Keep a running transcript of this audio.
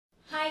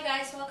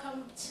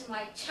to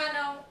my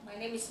channel. My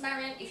name is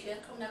Marian. If you're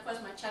coming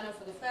across my channel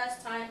for the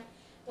first time,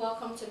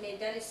 welcome to me,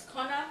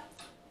 Deli'scorner.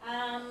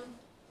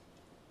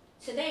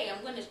 Today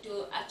I'm going to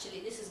do,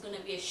 actually this is going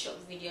to be a short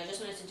video. I just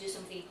wanted to do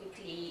something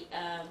quickly,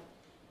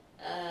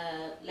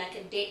 like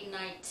a date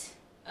night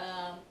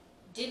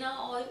dinner,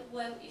 or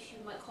well, if you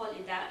might call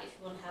it that, if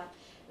you want to have,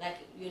 like,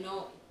 you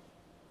know,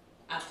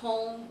 at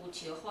home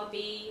with your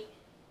hobby,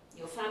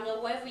 your family,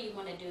 whatever you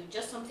want to do,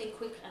 just something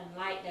quick and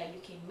light that you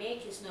can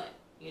make. It's not,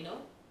 you know,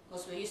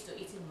 because we're used to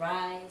eating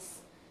rice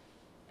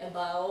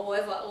or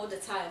whatever all the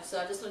time, so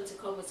I just wanted to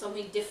come with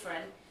something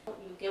different.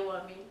 You get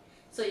what I mean?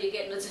 So you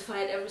get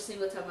notified every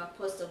single time I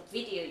post a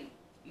video,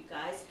 you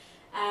guys.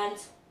 And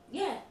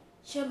yeah,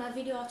 share my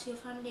video out to your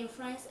family and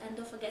friends, and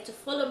don't forget to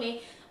follow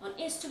me on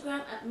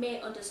Instagram at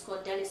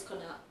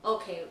May_Deli'scorner.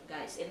 Okay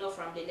guys, enough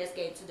rambling, let's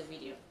get into the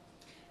video.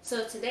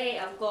 So today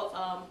I've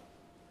got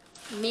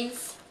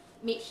minced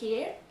meat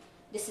here.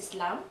 This is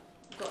lamb.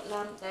 We've got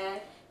lamb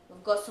there.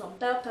 We've got some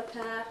bell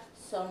pepper,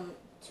 some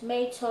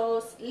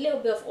tomatoes, a little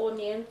bit of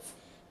onions.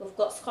 We've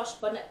got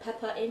scotch bonnet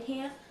pepper in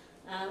here.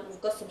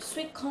 We've got some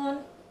sweet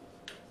corn.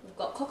 We've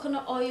got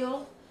coconut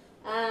oil,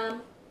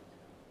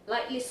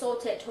 lightly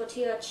salted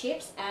tortilla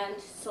chips, and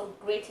some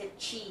grated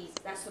cheese.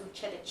 That's some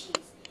cheddar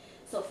cheese.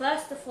 So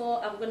first of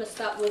all, I'm gonna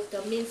start with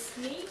the minced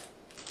meat.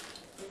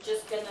 I'm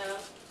just gonna,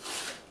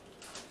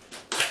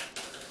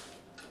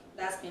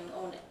 that's been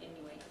on it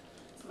anyway.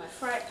 It's my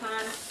fry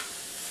pan,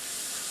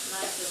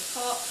 nice and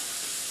hot.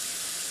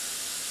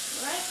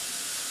 Right?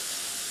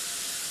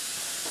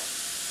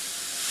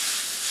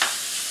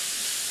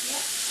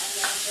 Yeah, and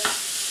then just,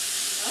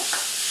 you know,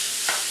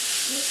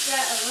 mix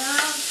that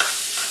around.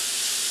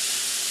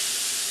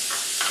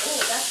 Oh,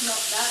 that's not,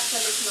 that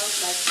actually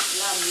smells like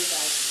lamb, you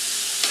guys.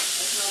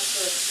 It smells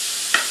good.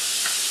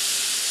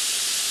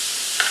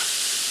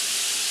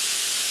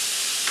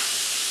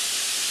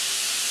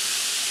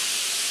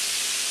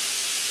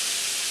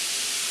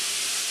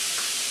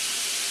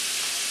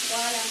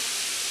 Voila.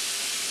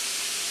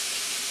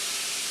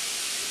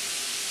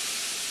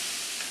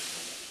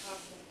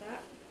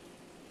 That.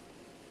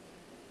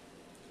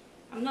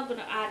 I'm not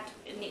gonna add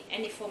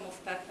any form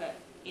of pepper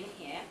in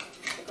here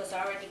because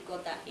I already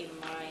got that in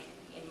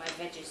my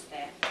veggies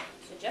there.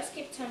 So just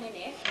keep turning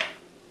it,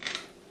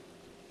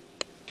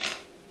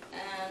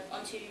 and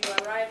until you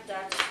arrive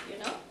at, you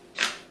know,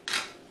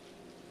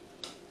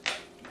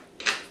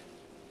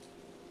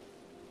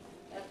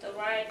 at the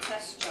right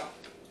texture.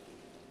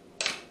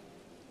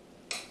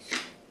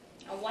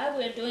 And while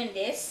we're doing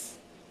this,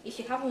 if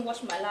you haven't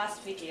watched my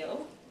last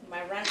video,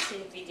 my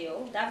ranting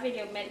video, that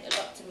video meant a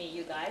lot to me,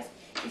 you guys.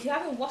 If you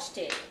haven't watched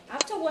it,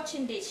 after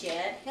watching this,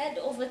 yeah, head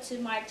over to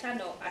my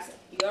channel.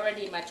 You're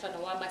already in my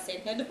channel, why am I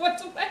saying head over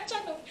to my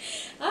channel?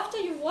 After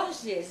you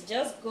watch this,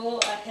 just go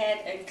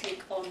ahead and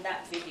click on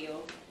that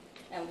video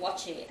and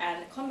watch it,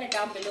 and comment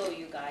down below,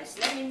 you guys.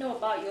 Let me know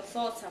about your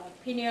thoughts and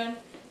opinion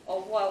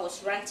of what I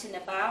was ranting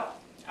about.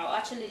 I'll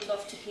actually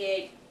love to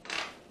hear,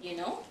 you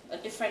know, a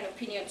different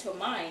opinion to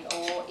mine,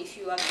 or if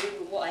you agree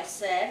with what I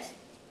said,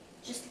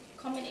 just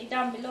comment it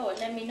down below and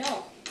let me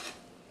know.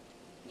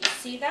 You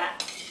see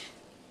that?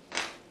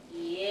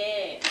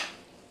 Yeah.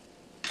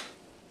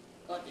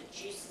 Got the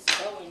juices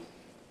going.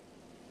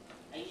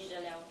 I'll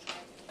try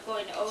to go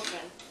in the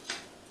oven.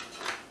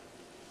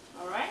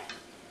 Alright?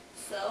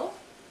 So,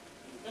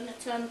 I'm going to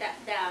turn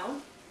that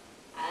down,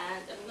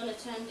 and I'm going to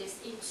turn this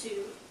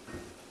into,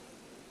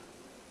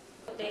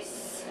 put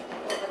this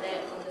over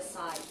there on the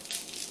side.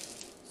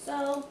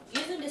 So,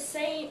 using the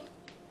same,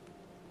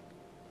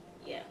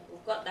 yeah,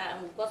 we've got that,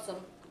 and we've got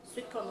some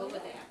sweet corn over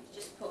there.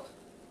 Just put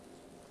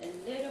a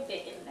little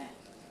bit in there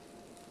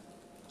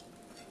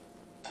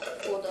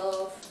for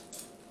the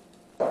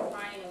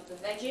frying of the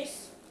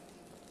veggies.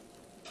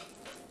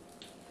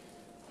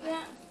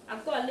 Yeah,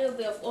 I've got a little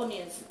bit of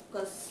onions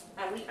because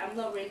I'm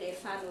not really a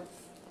fan of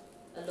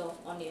a lot of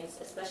onions,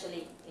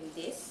 especially in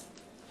this.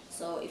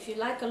 So if you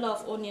like a lot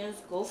of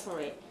onions, go for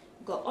it.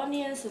 We've got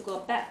onions, we've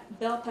got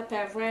bell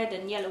pepper, red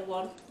and yellow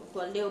one. We've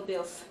got a little bit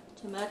of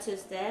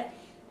tomatoes there,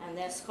 and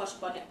then scotch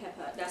bonnet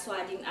pepper. That's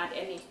why I didn't add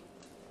any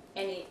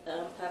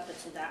pepper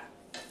to that.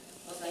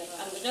 Okay,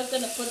 I'm just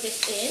gonna put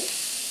this in.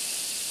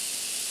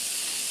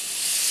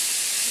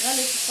 You don't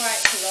need to fry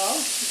it too long.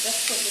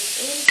 Just put this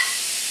in.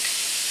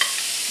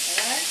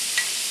 Alright.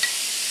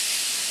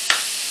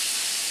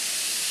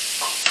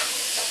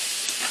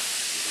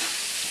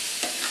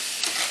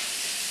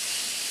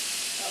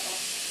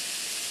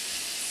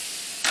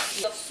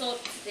 You've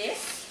soaked this.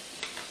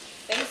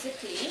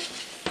 Basically,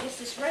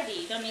 this is ready.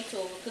 You don't need to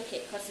overcook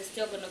it because it's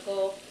still gonna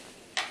go,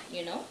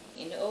 you know,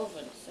 in the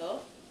oven.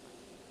 So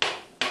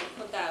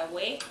put that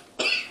away.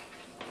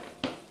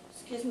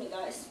 Excuse me,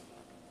 guys.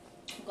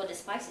 I've got the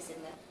spices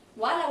in there.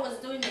 While I was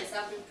doing this,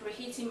 I've been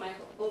preheating my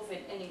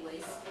oven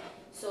anyways,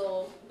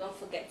 so don't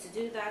forget to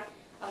do that.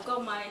 I've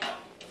got my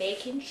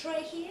baking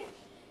tray here.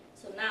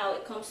 So now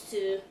it comes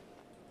to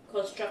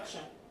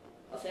construction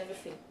of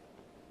everything.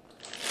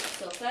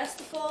 So first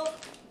of all,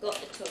 got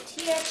the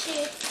tortilla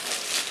chips.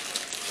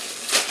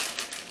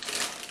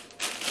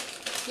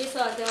 These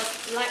are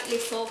just lightly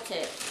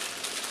salted.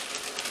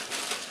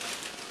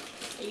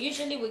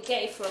 Usually we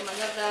get it from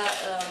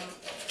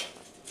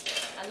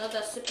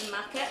another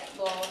supermarket,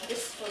 but this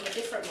is from a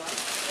different one,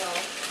 so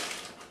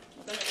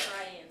I'm gonna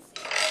try it and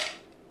see.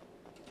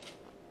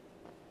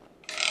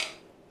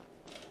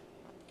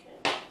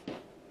 Okay.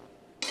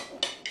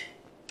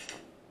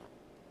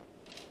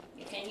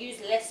 You can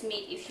use less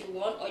meat if you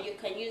want, or you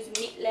can use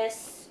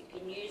meatless. You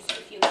can use,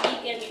 if you're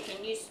vegan, you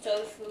can use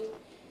tofu,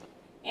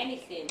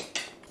 anything.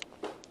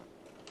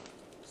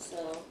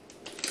 So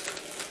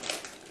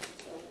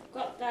we've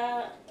got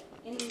that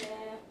in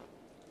there.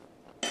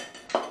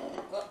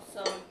 We've got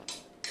some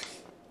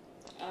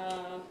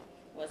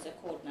what's it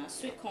called now?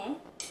 Sweet corn.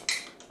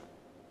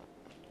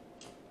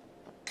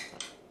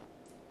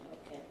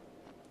 Okay.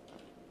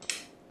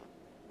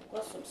 We've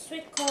got some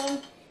sweet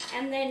corn,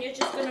 and then you're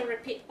just gonna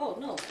repeat. Oh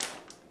no!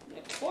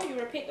 Before you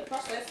repeat the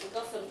process, we've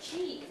got some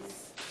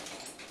cheese.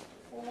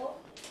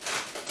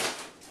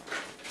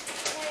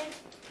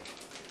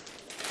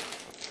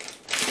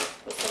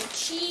 Put some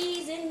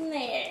cheese in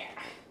there.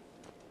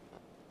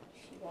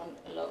 If you want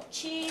a lot of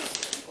cheese,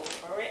 go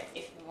for it.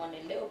 If you want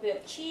a little bit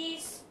of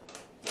cheese,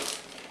 it's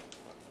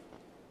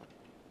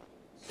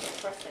your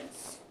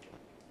preference.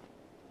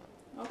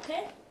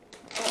 Okay,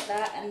 got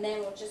that, and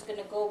then we're just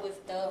gonna go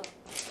with the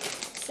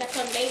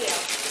second layer.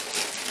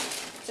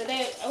 So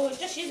there, I was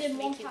just using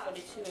one for the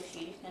two of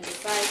you. You can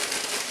decide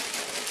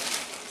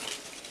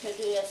to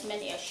do as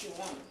many as you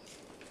want.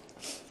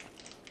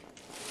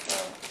 So,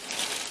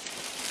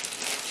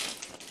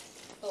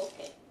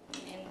 okay,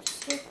 and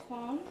sweet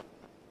corn.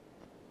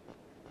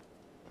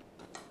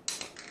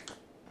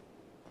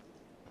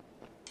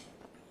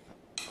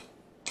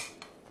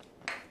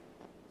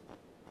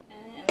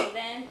 And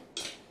then,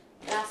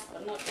 last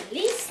but not the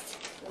least,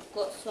 we've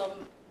got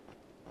some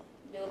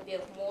little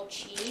bit of more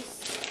cheese.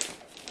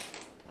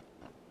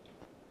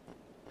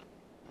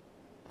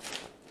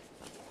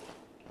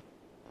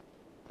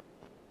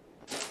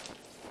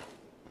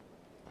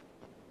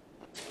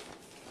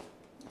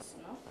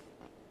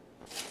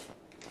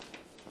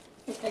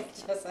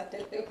 Just add a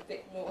little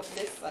bit more on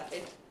this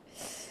side.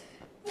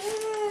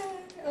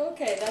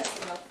 Okay,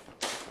 that's enough.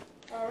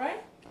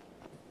 Alright.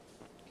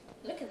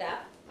 Look at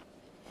that.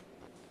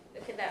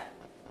 Look at that.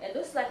 It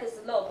looks like it's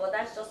a lot, but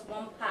that's just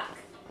one pack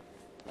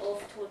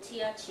of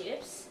tortilla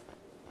chips.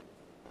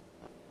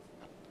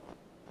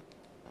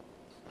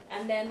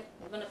 And then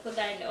we're going to put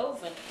that in the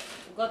oven.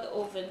 We've got the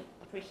oven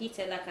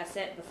preheated like I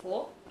said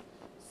before.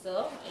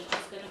 So I'm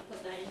just going to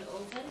put that in the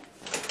oven.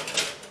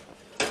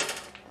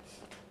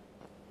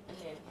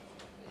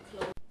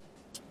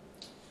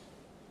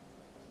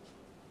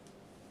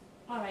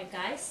 Alright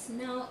guys,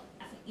 now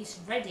I think it's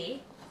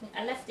ready.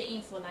 I left it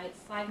in for like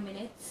 5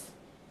 minutes.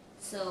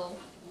 So,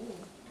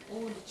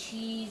 all the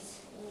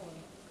cheese, look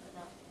at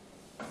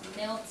that,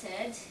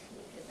 melted.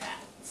 Look at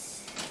that.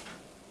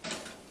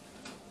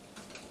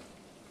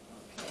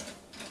 Okay.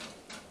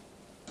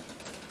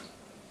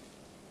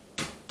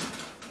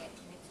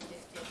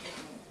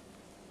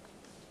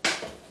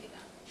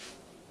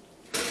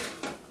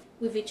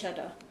 With each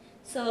other.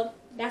 So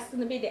that's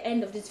going to be the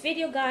end of this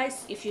video,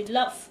 guys. If you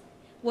love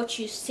what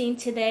you've seen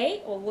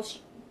today, or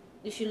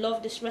if you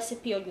love this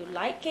recipe or you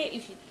like it,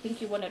 if you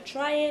think you want to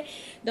try it,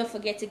 don't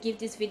forget to give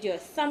this video a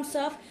thumbs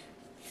up.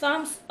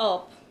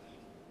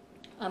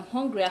 I'm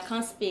hungry, I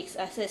can't speak,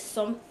 so I said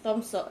some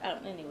thumbs up.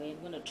 Anyway, I'm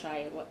going to try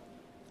it. What?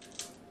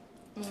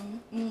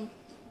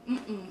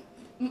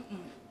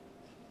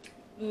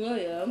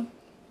 Yeah,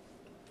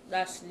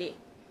 that's lit.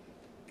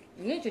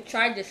 You need to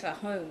try this at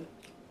home,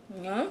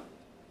 you know?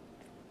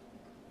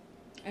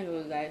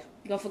 Anyway guys,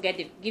 don't forget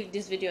to give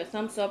this video a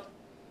thumbs up.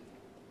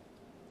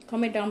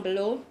 Comment down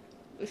below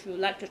if you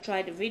would like to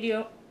try the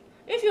video,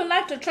 if you would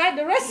like to try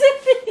the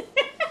recipe.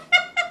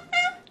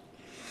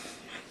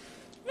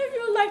 If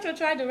you would like to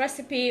try the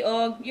recipe,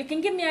 or you can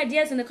give me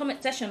ideas in the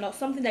comment section of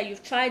something that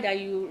you've tried that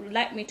you would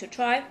like me to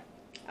try.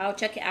 I'll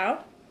check it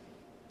out.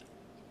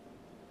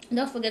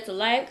 Don't forget to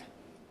like,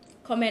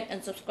 comment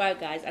and subscribe,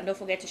 guys, and don't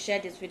forget to share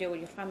this video with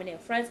your family and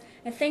friends.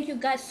 And thank you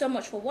guys so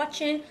much for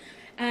watching,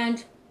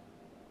 and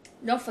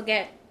don't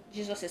forget,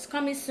 Jesus is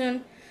coming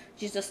soon.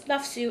 Jesus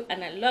loves you,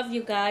 and I love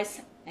you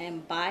guys,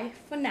 and bye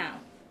for now.